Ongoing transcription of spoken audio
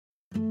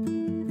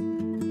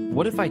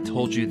What if I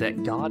told you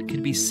that God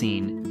could be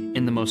seen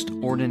in the most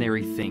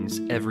ordinary things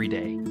every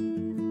day?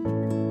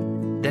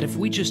 That if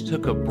we just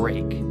took a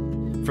break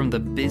from the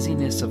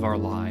busyness of our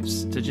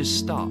lives to just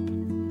stop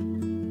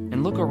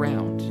and look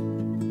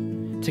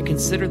around, to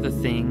consider the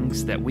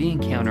things that we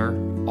encounter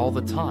all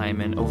the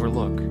time and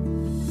overlook,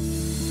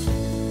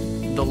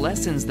 the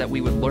lessons that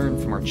we would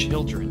learn from our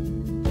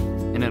children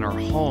and in our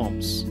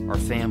homes, our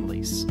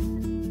families.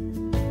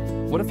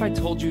 What if I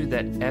told you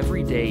that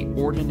everyday,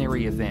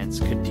 ordinary events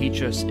could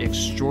teach us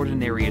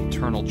extraordinary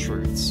eternal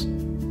truths?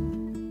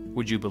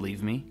 Would you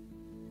believe me?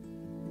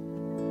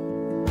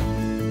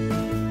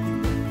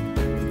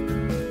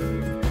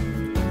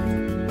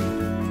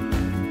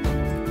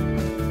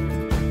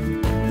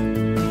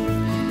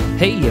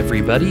 Hey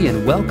everybody,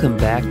 and welcome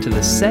back to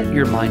the Set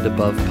Your Mind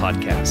Above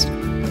podcast.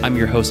 I'm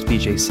your host,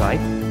 BJ Sipe.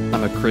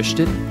 I'm a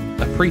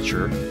Christian, a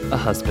preacher, a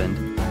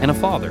husband, and a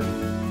father.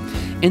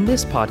 In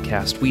this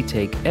podcast, we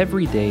take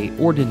everyday,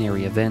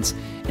 ordinary events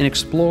and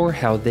explore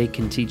how they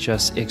can teach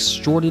us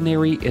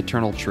extraordinary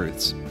eternal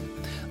truths.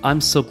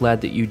 I'm so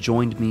glad that you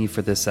joined me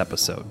for this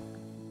episode.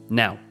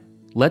 Now,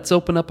 let's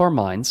open up our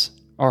minds,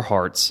 our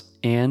hearts,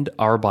 and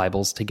our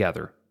Bibles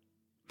together.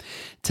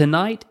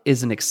 Tonight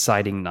is an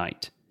exciting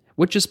night,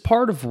 which is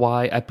part of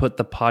why I put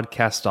the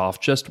podcast off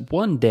just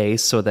one day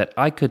so that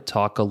I could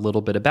talk a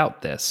little bit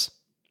about this.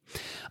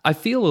 I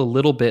feel a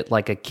little bit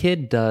like a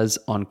kid does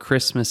on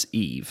Christmas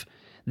Eve,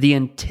 the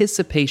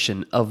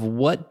anticipation of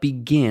what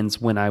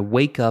begins when I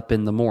wake up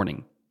in the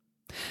morning.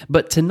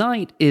 But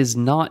tonight is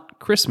not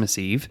Christmas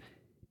Eve,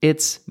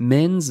 it's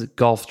Men's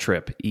Golf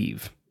Trip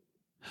Eve.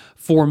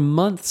 For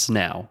months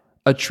now,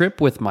 a trip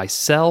with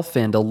myself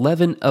and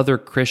 11 other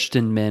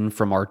Christian men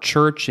from our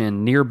church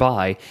and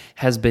nearby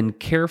has been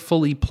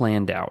carefully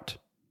planned out.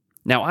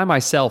 Now, I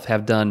myself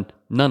have done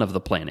none of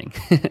the planning.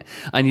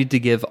 I need to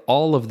give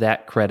all of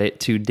that credit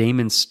to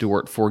Damon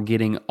Stewart for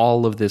getting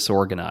all of this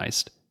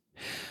organized.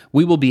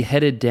 We will be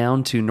headed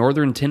down to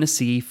northern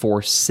Tennessee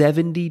for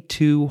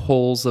 72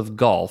 holes of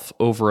golf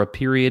over a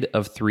period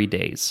of 3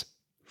 days.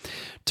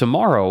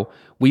 Tomorrow,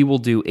 we will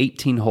do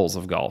 18 holes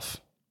of golf.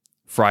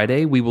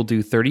 Friday, we will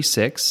do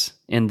 36,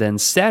 and then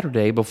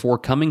Saturday, before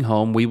coming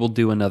home, we will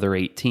do another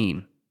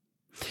 18.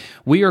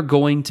 We are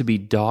going to be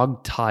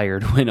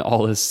dog-tired when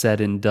all is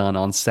said and done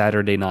on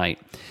Saturday night,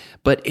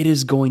 but it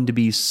is going to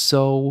be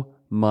so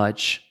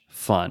much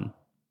fun.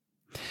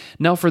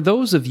 Now, for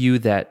those of you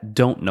that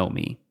don't know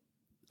me,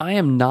 I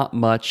am not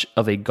much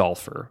of a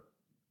golfer.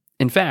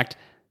 In fact,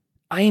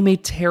 I am a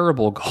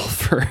terrible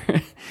golfer.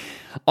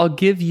 I'll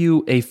give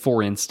you a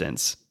for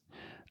instance.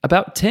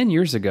 About 10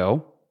 years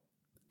ago,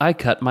 I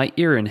cut my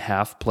ear in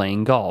half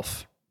playing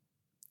golf.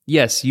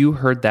 Yes, you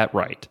heard that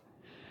right.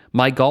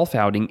 My golf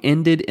outing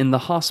ended in the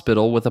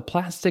hospital with a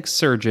plastic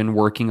surgeon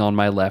working on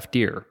my left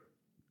ear.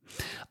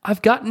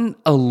 I've gotten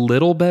a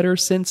little better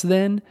since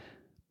then,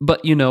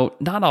 but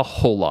not a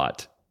whole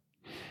lot.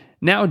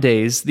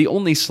 Nowadays, the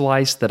only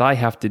slice that I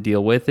have to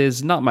deal with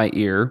is not my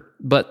ear,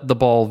 but the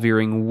ball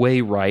veering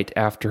way right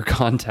after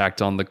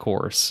contact on the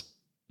course.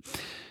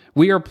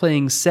 We are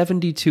playing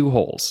 72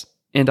 holes,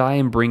 and I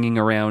am bringing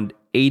around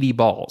 80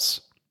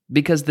 balls,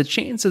 because the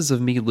chances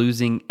of me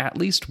losing at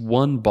least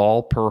one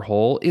ball per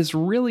hole is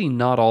really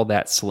not all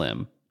that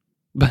slim.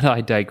 But I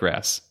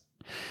digress.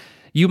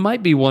 You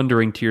might be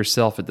wondering to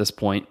yourself at this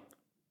point,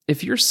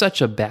 if you're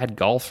such a bad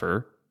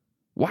golfer,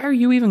 why are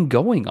you even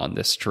going on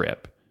this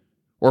trip?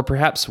 Or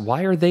perhaps,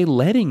 why are they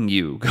letting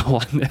you go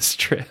on this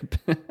trip?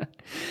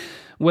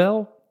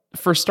 Well,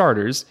 for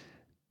starters,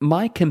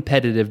 my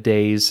competitive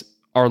days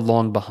are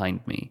long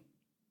behind me.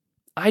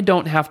 I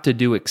don't have to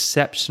do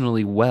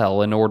exceptionally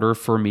well in order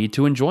for me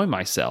to enjoy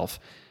myself.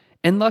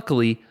 And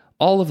luckily,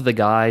 all of the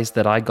guys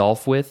that I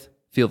golf with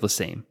feel the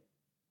same.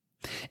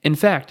 In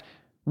fact,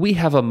 we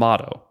have a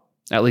motto,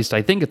 at least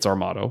I think it's our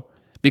motto,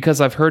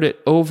 because I've heard it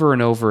over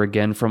and over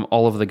again from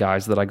all of the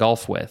guys that I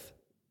golf with.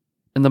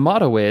 And the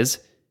motto is,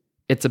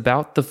 it's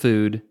about the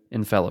food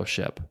and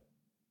fellowship.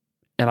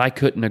 And I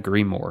couldn't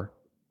agree more.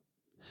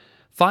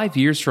 5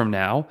 years from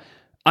now,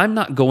 I'm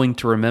not going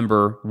to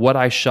remember what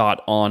I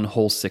shot on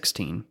hole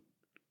 16.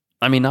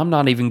 I'm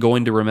not even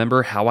going to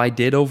remember how I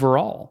did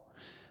overall.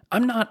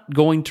 I'm not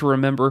going to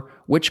remember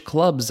which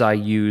clubs I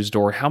used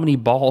or how many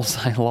balls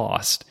I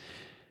lost.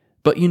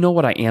 But you know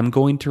what I am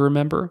going to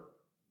remember?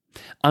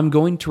 I'm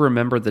going to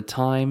remember the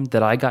time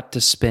that I got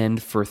to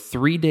spend for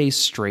 3 days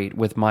straight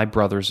with my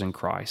brothers in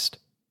Christ.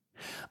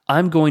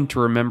 I'm going to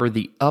remember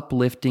the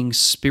uplifting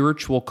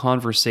spiritual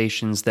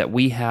conversations that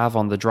we have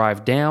on the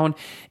drive down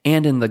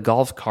and in the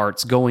golf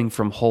carts going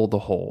from hole to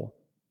hole.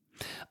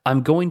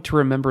 I'm going to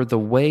remember the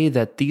way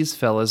that these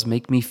fellas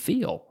make me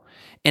feel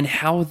and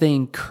how they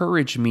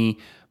encourage me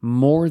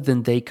more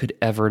than they could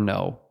ever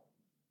know.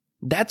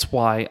 That's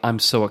why I'm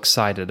so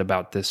excited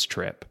about this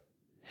trip.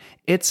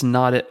 It's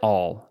not at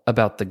all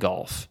about the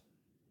golf.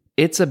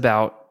 It's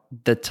about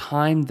the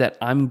time that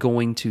I'm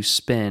going to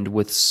spend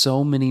with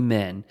so many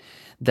men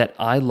that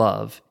I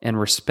love and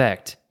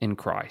respect in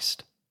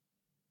Christ.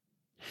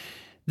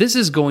 This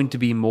is going to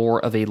be more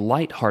of a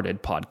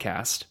lighthearted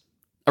podcast.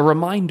 a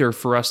reminder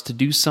for us to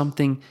do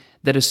something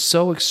that is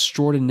so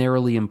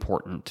extraordinarily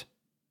important: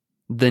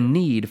 the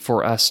need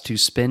for us to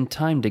spend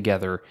time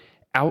together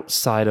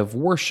outside of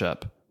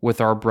worship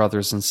with our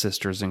brothers and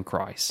sisters in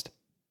Christ.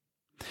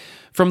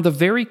 From the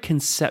very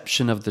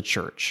conception of the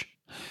church,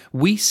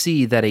 we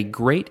see that a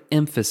great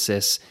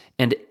emphasis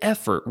and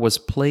effort was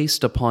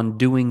placed upon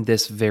doing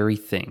this very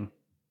thing.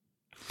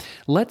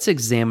 Let's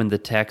examine the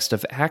text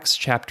of Acts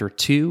chapter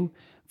 2,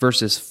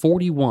 verses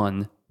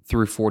 41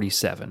 through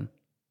 47.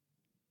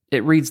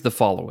 It reads the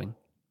following: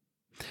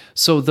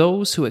 "So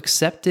those who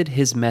accepted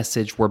his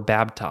message were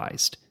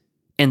baptized,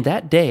 and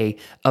that day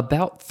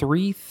about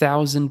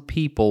 3,000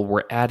 people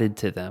were added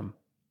to them.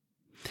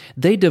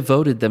 They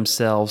devoted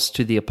themselves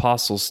to the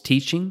apostles'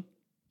 teaching,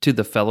 to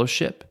the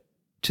fellowship,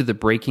 to the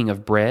breaking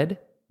of bread,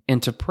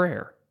 and to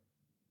prayer.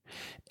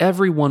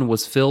 Everyone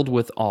was filled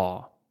with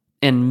awe,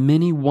 and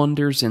many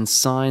wonders and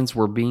signs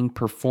were being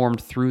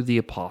performed through the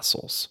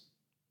apostles.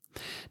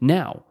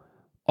 Now,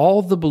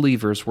 all the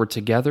believers were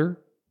together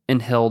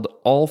and held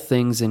all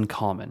things in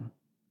common.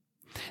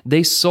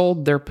 They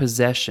sold their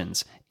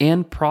possessions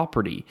and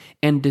property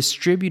and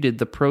distributed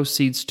the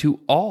proceeds to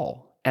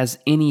all as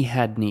any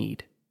had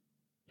need.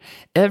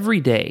 Every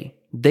day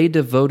they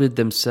devoted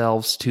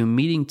themselves to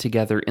meeting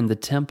together in the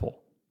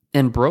temple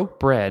and broke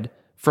bread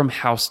from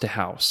house to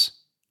house.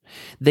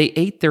 They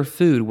ate their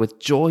food with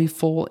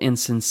joyful and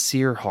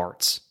sincere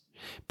hearts,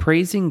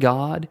 praising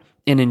God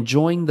and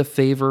enjoying the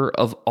favor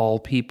of all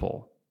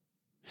people.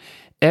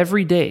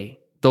 Every day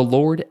the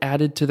Lord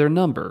added to their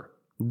number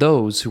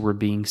those who were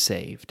being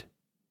saved."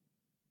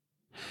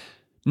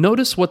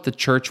 Notice what the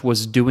church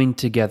was doing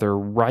together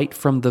right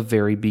from the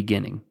very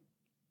beginning.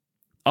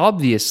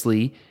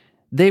 Obviously,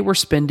 they were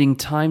spending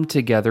time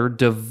together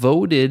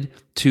devoted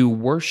to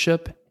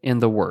worship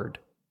and the Word.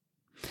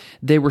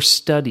 They were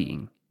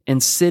studying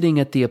and sitting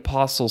at the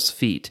apostles'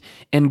 feet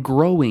and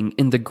growing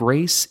in the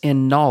grace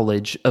and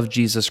knowledge of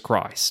Jesus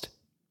Christ.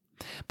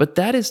 But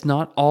that is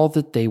not all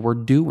that they were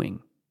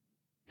doing.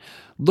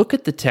 Look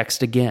at the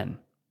text again.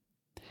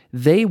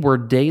 They were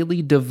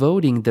daily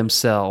devoting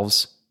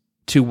themselves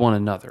to one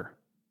another.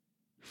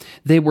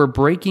 They were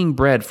breaking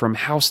bread from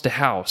house to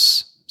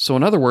house. So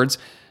in other words,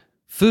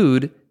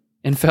 food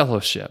and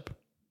fellowship.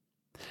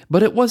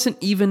 But it wasn't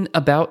even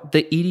about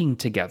the eating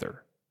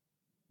together.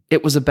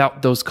 It was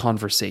about those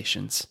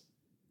conversations,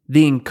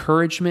 the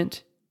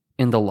encouragement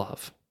and the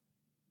love.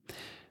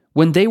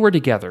 When they were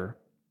together,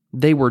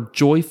 they were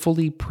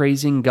joyfully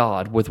praising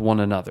God with one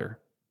another.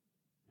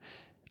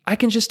 I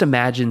can just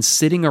imagine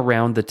sitting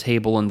around the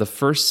table in the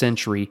first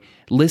century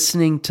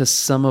listening to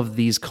some of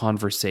these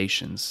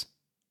conversations,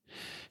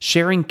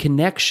 sharing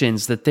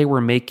connections that they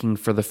were making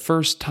for the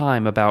first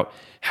time about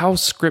how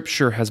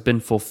Scripture has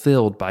been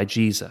fulfilled by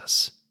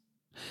Jesus,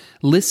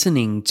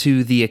 listening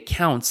to the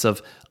accounts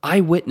of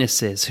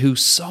eyewitnesses who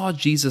saw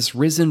Jesus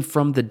risen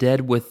from the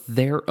dead with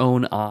their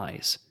own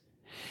eyes,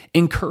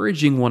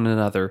 encouraging one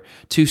another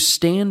to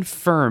stand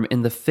firm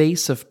in the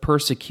face of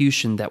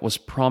persecution that was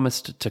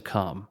promised to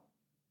come.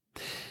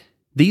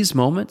 These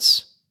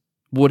moments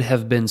would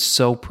have been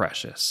so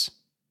precious.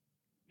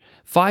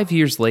 5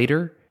 years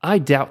later, I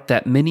doubt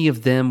that many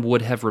of them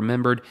would have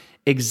remembered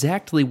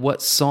exactly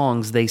what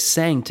songs they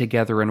sang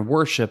together in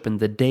worship in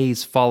the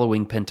days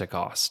following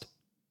Pentecost.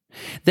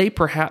 They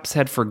perhaps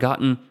had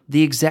forgotten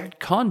the exact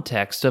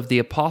context of the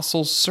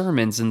apostles'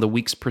 sermons in the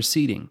weeks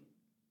preceding.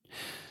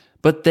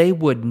 But they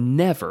would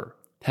never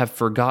have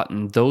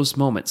forgotten those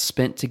moments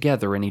spent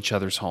together in each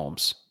other's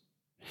homes.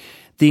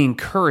 The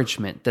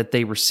encouragement that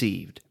they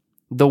received,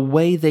 the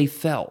way they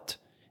felt,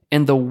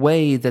 and the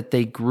way that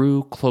they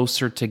grew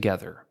closer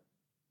together.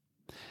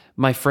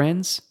 My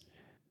friends,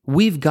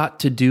 we've got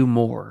to do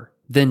more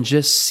than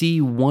just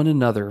see one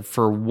another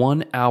for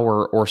 1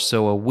 hour or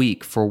so a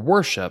week for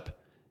worship,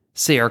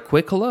 say our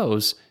quick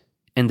hellos,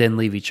 and then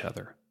leave each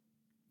other.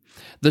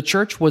 The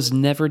church was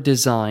never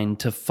designed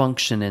to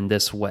function in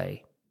this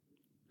way.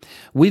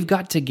 We've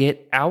got to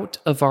get out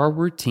of our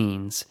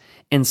routines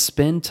and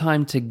spend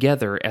time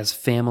together as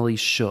families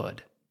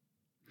should.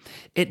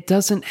 It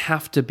doesn't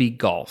have to be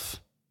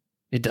golf.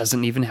 It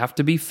doesn't even have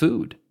to be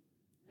food.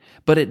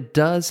 But it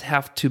does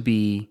have to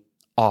be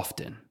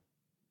often.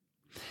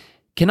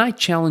 Can I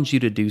challenge you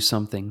to do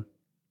something?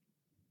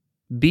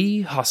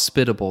 Be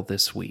hospitable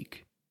this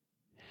week.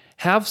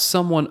 Have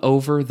someone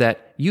over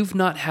that you've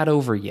not had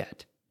over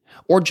yet,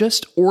 or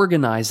just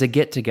organize a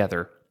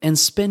get-together and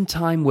spend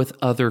time with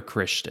other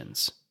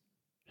Christians.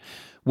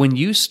 When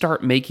you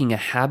start making a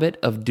habit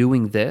of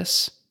doing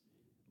this,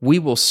 we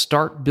will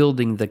start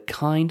building the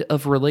kind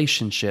of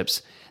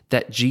relationships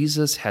that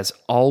Jesus has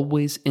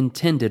always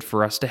intended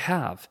for us to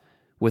have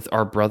with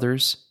our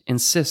brothers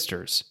and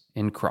sisters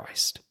in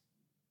Christ.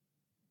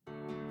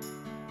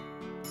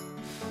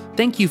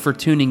 Thank you for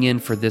tuning in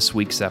for this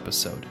week's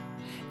episode,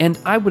 and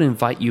I would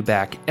invite you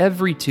back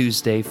every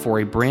Tuesday for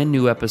a brand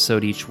new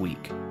episode each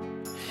week.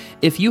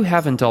 If you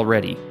haven't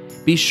already,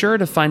 be sure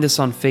to find us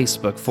on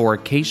Facebook for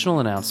occasional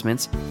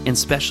announcements and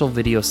special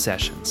video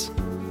sessions.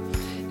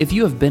 If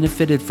you have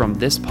benefited from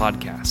this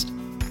podcast,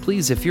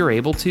 Please, if you're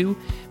able to,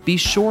 be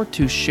sure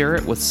to share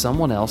it with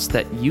someone else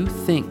that you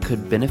think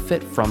could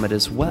benefit from it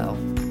as well.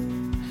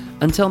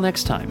 Until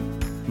next time,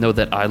 know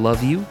that I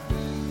love you,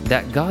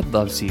 that God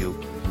loves you,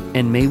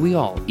 and may we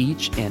all,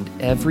 each and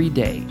every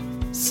day,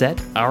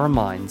 set our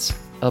minds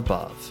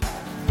above.